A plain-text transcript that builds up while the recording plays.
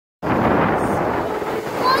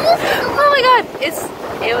Oh my god,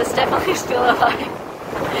 it was definitely still alive.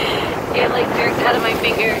 It like jerked out of my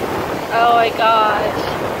finger. Oh my gosh.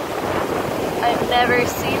 I've never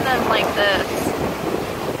seen them like this.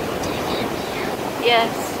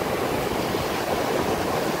 Yes.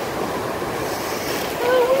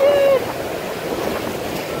 Oh, weird.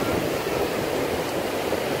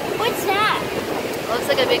 What's that? Looks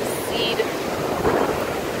like a big seed.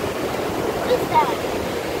 What's that?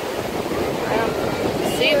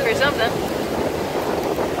 Seed for something.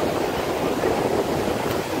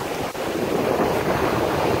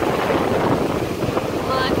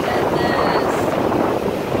 Look at this.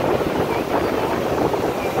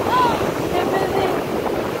 Oh, they're moving.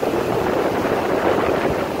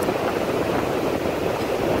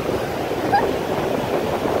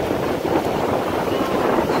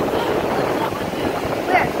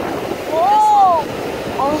 Where? Whoa!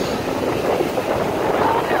 Oh.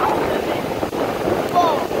 They're all moving.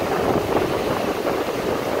 Whoa!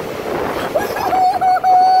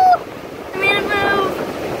 I made it move!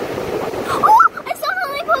 Oh! I saw how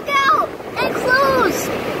they poke out! And close!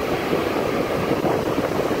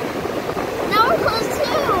 Now we're close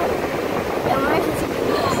too! And we're just...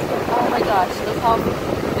 Oh my gosh, look how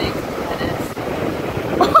big that is.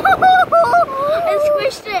 I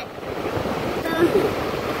squished it!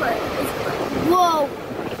 Whoa!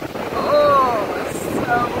 Oh,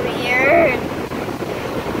 so weird.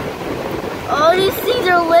 All these things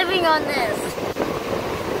are living on this.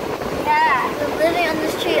 Yeah, they're living on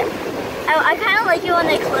this tree. I kind of like it when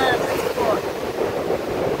they close. It's cool.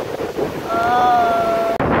 Oh.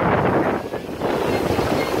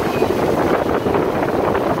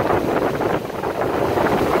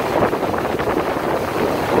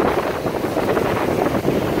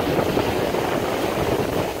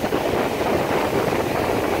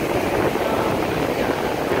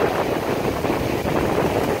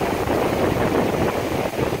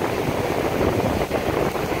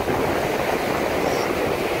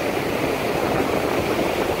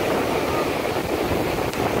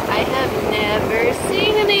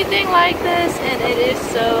 Anything like this, and it is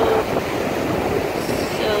so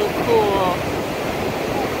cool.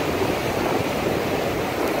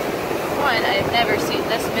 One, I've never seen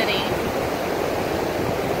this many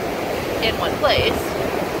in one place,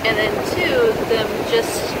 and then two, them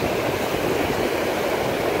just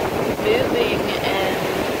moving and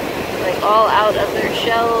like all out of their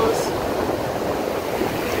shells.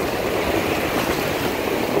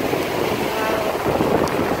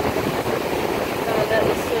 That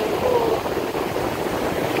is so cool.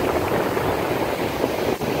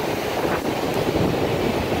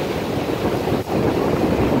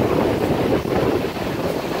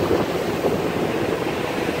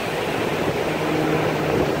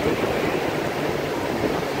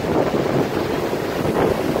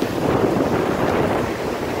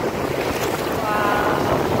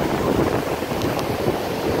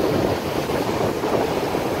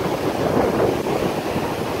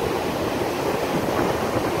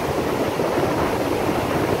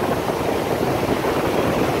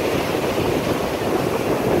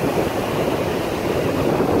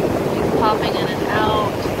 Popping in and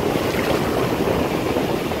out.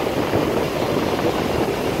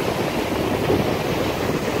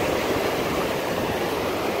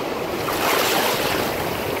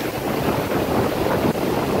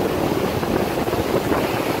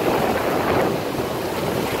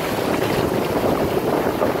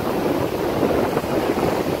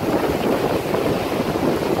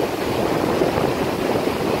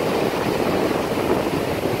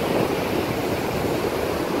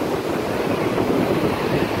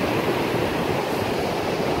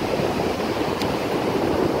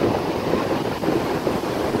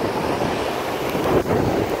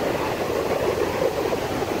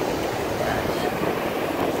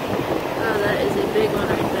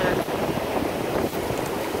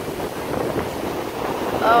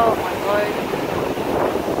 Oh my lord.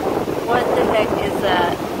 What the heck is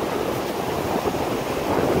that?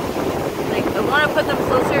 Like, I want to put them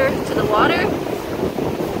closer to the water.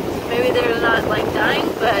 Maybe they're not like dying,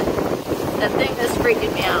 but that thing is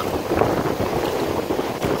freaking me out.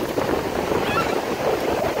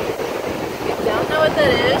 You don't know what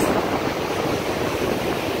that is?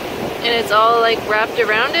 And it's all like wrapped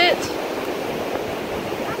around it.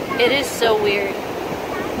 It is so weird.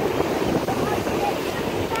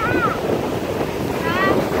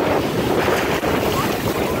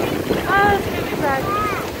 Oh, it's gonna be bad.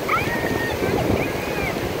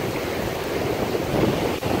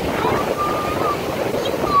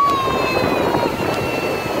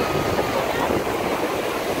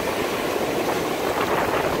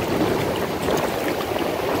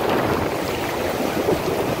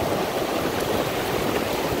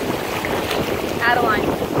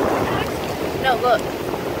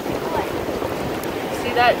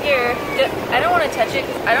 see that here. I don't want to touch it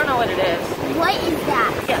because I don't know what it is. What is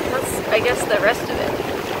that? Yeah, that's, I guess, the rest of it.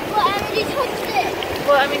 Well, I already touched it.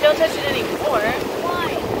 Well, I mean, don't touch it anymore.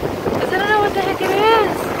 Why? Because I don't know what the heck it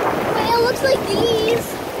is. Wait, it looks like these.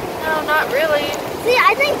 No, not really. See,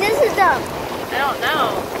 I think this is them. I don't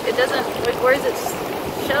know. It doesn't, like, where's its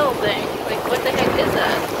shell thing? Like, what the heck is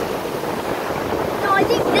that? No, I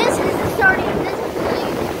think this is the starting. This is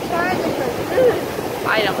the starting for food.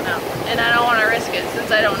 I don't know. And I don't want to risk it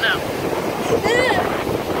since I don't know.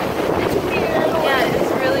 It's weird. Yeah,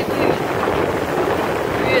 it's really weird.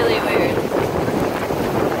 Really weird.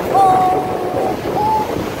 Oh,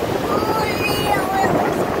 yeah, it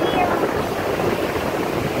looks weird.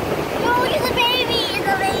 No, look at the baby.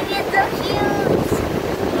 The baby is so cute.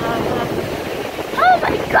 Oh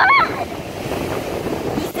my god.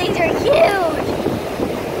 These things are huge.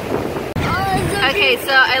 Okay,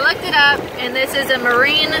 so I looked it up, and this is a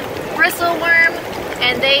marine bristleworm,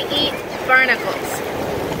 and they eat barnacles.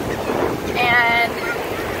 And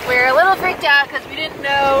we're a little freaked out because we didn't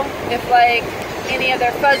know if like any of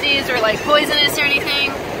their fuzzies are like poisonous or anything,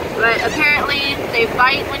 but apparently they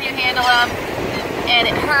bite when you handle them, and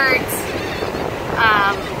it hurts.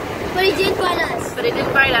 But he did bite us. But it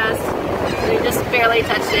didn't bite us. We just barely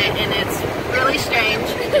touched it, and it's really strange,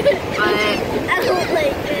 but I don't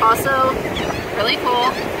like it. also really cool,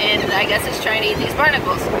 and I guess it's trying to eat these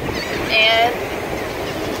barnacles. And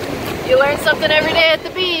you learn something every day at the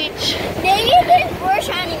beach. Maybe we're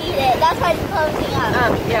trying to eat it. That's why it's closing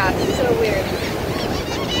up. Yeah, it's so weird.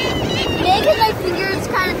 Maybe because my fingers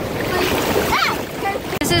kind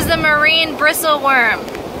of... This is the marine bristleworm.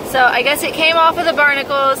 So I guess it came off of the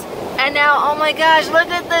barnacles, and now, oh my gosh, look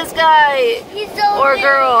at this guy. He's so or big.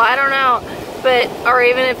 girl, I don't know. But, or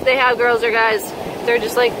even if they have girls or guys, they're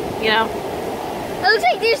just like, you know. It looks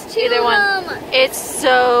like there's two Either of one. them. It's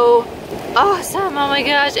so awesome. Oh my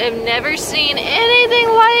gosh, I've never seen anything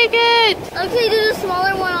like it. Looks like there's a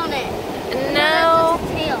smaller one on it. No. That's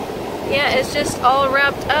its tail. Yeah, it's just all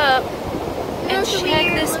wrapped up. And That's check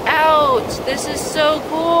weird. this out. This is so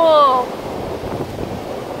cool.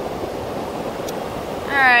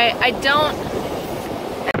 Alright, I don't...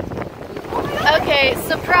 Okay,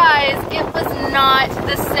 surprise. It was not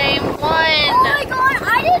the same one. Oh my god,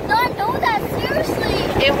 I did not know that,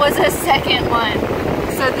 seriously. It was a second one.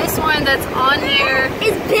 So this one that's on here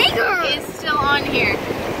It's bigger. is still on here.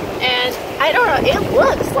 And I don't know, it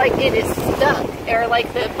looks like it is stuck, or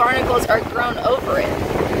like the barnacles are grown over it.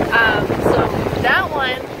 So that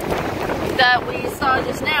one that we saw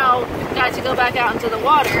just now got to go back out into the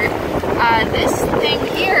water. This thing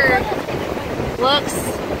here looks,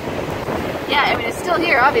 yeah, I mean it's still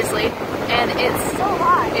here obviously, and it's So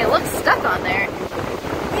hot. it looks stuck on there.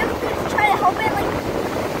 You could try to help it, like...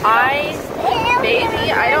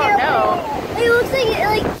 Maybe, I don't know. It looks like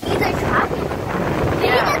either trapping. Maybe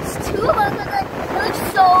Yeah. that's two of them, but like, it looks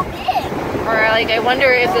so big. Or like I wonder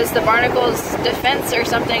if it's the barnacle's defense or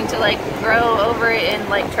something to like grow over it and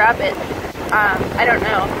like trap it. I don't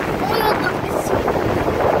know. Oh, look, it's so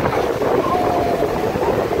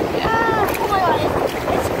oh my god,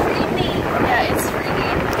 it's creepy. Yeah, it's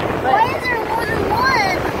freaky. Why But is there more than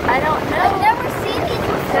one? I don't I've know. never seen these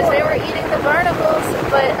Because before. they were eating the barnacles,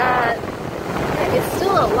 but it's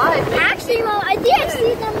still alive. Maybe Actually, Mom, I did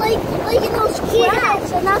see them like in those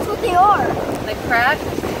cracks, and that's what they are. the crack.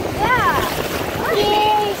 Yeah.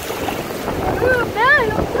 Yes. Oh, man,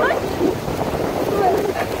 don't touch.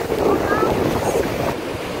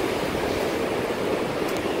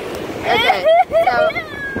 Okay, so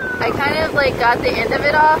I kind of like got the end of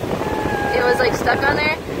it off. It was like stuck on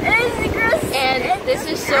there, It's gross. and this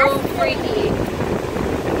is so freaky.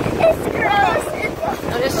 It's gross.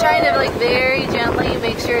 I'm just trying to like very gently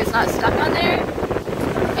make sure it's not stuck on there.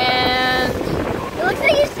 And It looks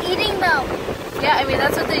like it's eating them. yeah, I mean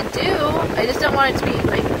that's what they do. I just don't want it to be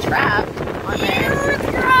like trapped on there. Ew, it's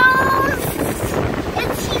gross.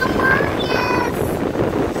 It's humongous.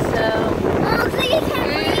 So It looks like it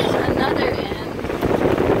can't here's breathe. another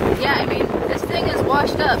end. Yeah, I mean this thing is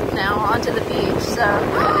washed up now onto the beach. So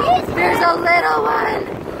there's a little one.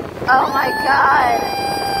 Oh my god.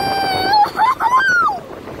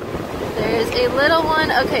 There's a little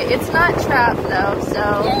one. Okay, it's not trapped though,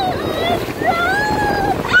 so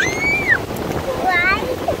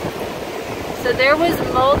there was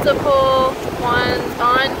multiple ones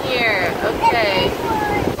on here. Okay.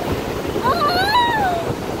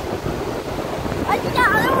 I think the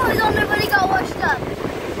other one was on there, but it got washed up.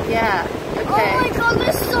 Yeah. Okay. Oh my god,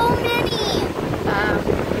 there's so many.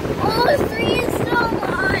 Oh, 3 is still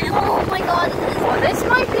alive. Oh my god, Well, this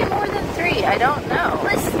might be more than 3. I don't know.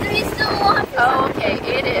 this 3 is still alive. Oh, okay.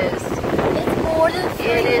 It is. It's more than 3.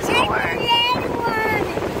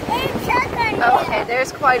 Okay,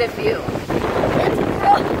 there's quite a few. It's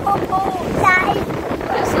gross, guys.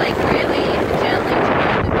 Just like really gently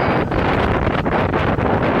turn the barrel.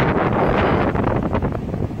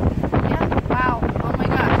 Yeah, wow. Oh my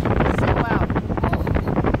gosh. So wow.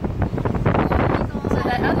 So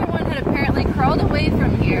that other one had apparently crawled away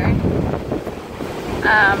from here.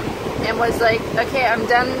 And was like, okay, I'm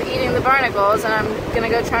done eating the barnacles and I'm gonna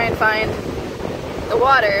go try and find the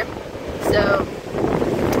water. So,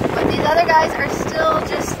 but these other guys are still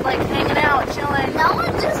just like hanging out, chilling. That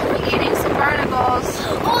one just eating some barnacles.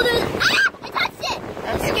 Oh, there's I touched it.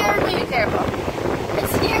 Okay, It scared me. Be careful. It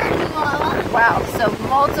scared me, Mama. Wow, so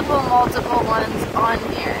multiple ones on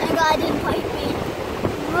here. And God didn't bite me.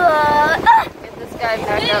 Get this guy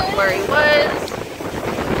back up where he was.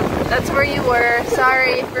 That's where you were.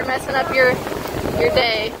 Sorry for messing up your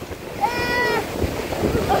day.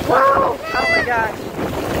 Wow. Oh my gosh.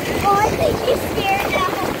 Oh, I think he's scared now.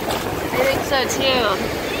 I think so too.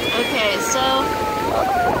 Okay, so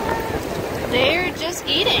they're just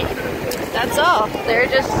eating. That's all. They're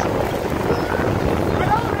just... I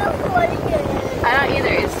don't know what it is. I don't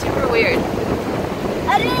either. It's super weird.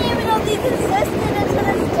 I didn't even know these existed until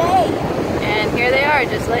this day. And here they are,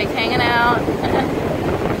 just like hanging out,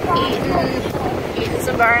 eating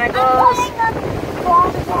some barnacles.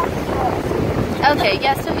 Okay,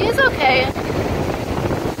 yeah, so he's okay.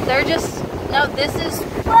 They're just, no, this is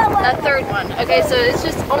a third one. Okay, so it's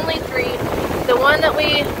just only 3. The one that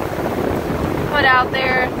we put out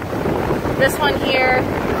there, this one here,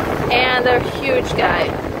 and the huge guy.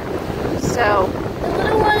 So. The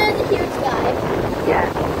little one and the huge guy. Yeah.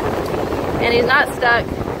 And he's not stuck.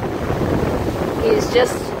 He's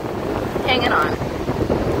just hanging on.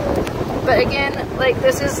 But again, like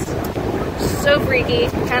this is so freaky,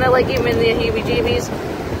 kind of like even the heebie-jeebies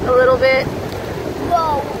a little bit.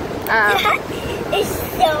 Whoa. It's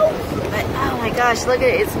so... But, oh my gosh, look at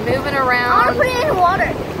it. It's moving I around. want to put it in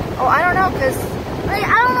water. Oh, I don't know, because... Like,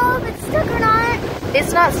 I don't know if it's stuck or not.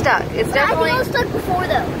 It's not stuck. It's definitely... I think it was stuck before,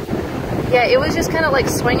 though. Yeah, it was just kind of like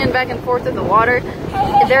swinging back and forth in the water.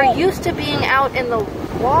 They're used to being out in the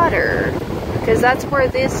water, because that's where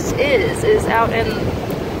this is out in...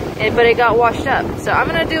 But it got washed up. So I'm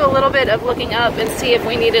going to do a little bit of looking up and see if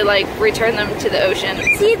we need to like return them to the ocean.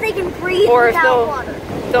 See if they can breathe or if without water.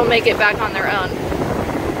 they'll make it back on their own.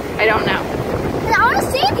 I don't know. I want to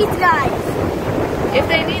save these guys. If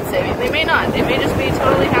they need saving, they may not. They may just be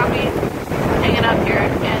totally happy hanging up here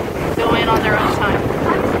and going on their own time.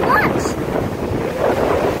 Lunch.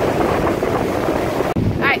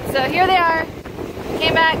 Alright, so here they are.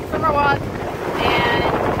 Came back from our walk and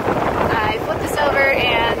I flipped this over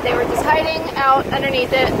and they were just hiding out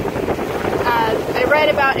underneath it. I read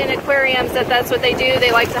about in aquariums that that's what they do.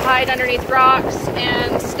 They like to hide underneath rocks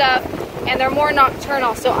and stuff, and they're more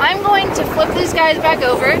nocturnal. So I'm going to flip these guys back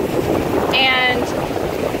over, and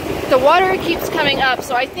the water keeps coming up.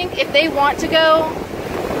 So I think if they want to go,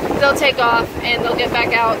 they'll take off and they'll get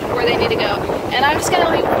back out where they need to go. And I'm just going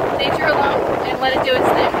to leave nature alone and let it do its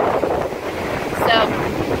thing. So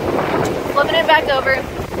flipping it back over.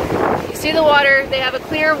 You see the water, they have a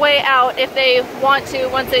clear way out if they want to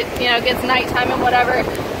once it, you know, gets nighttime and whatever.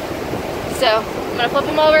 So I'm gonna flip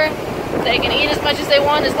them over. They can eat as much as they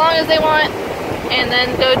want, as long as they want, and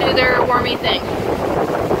then go do their wormy thing.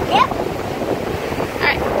 Yep.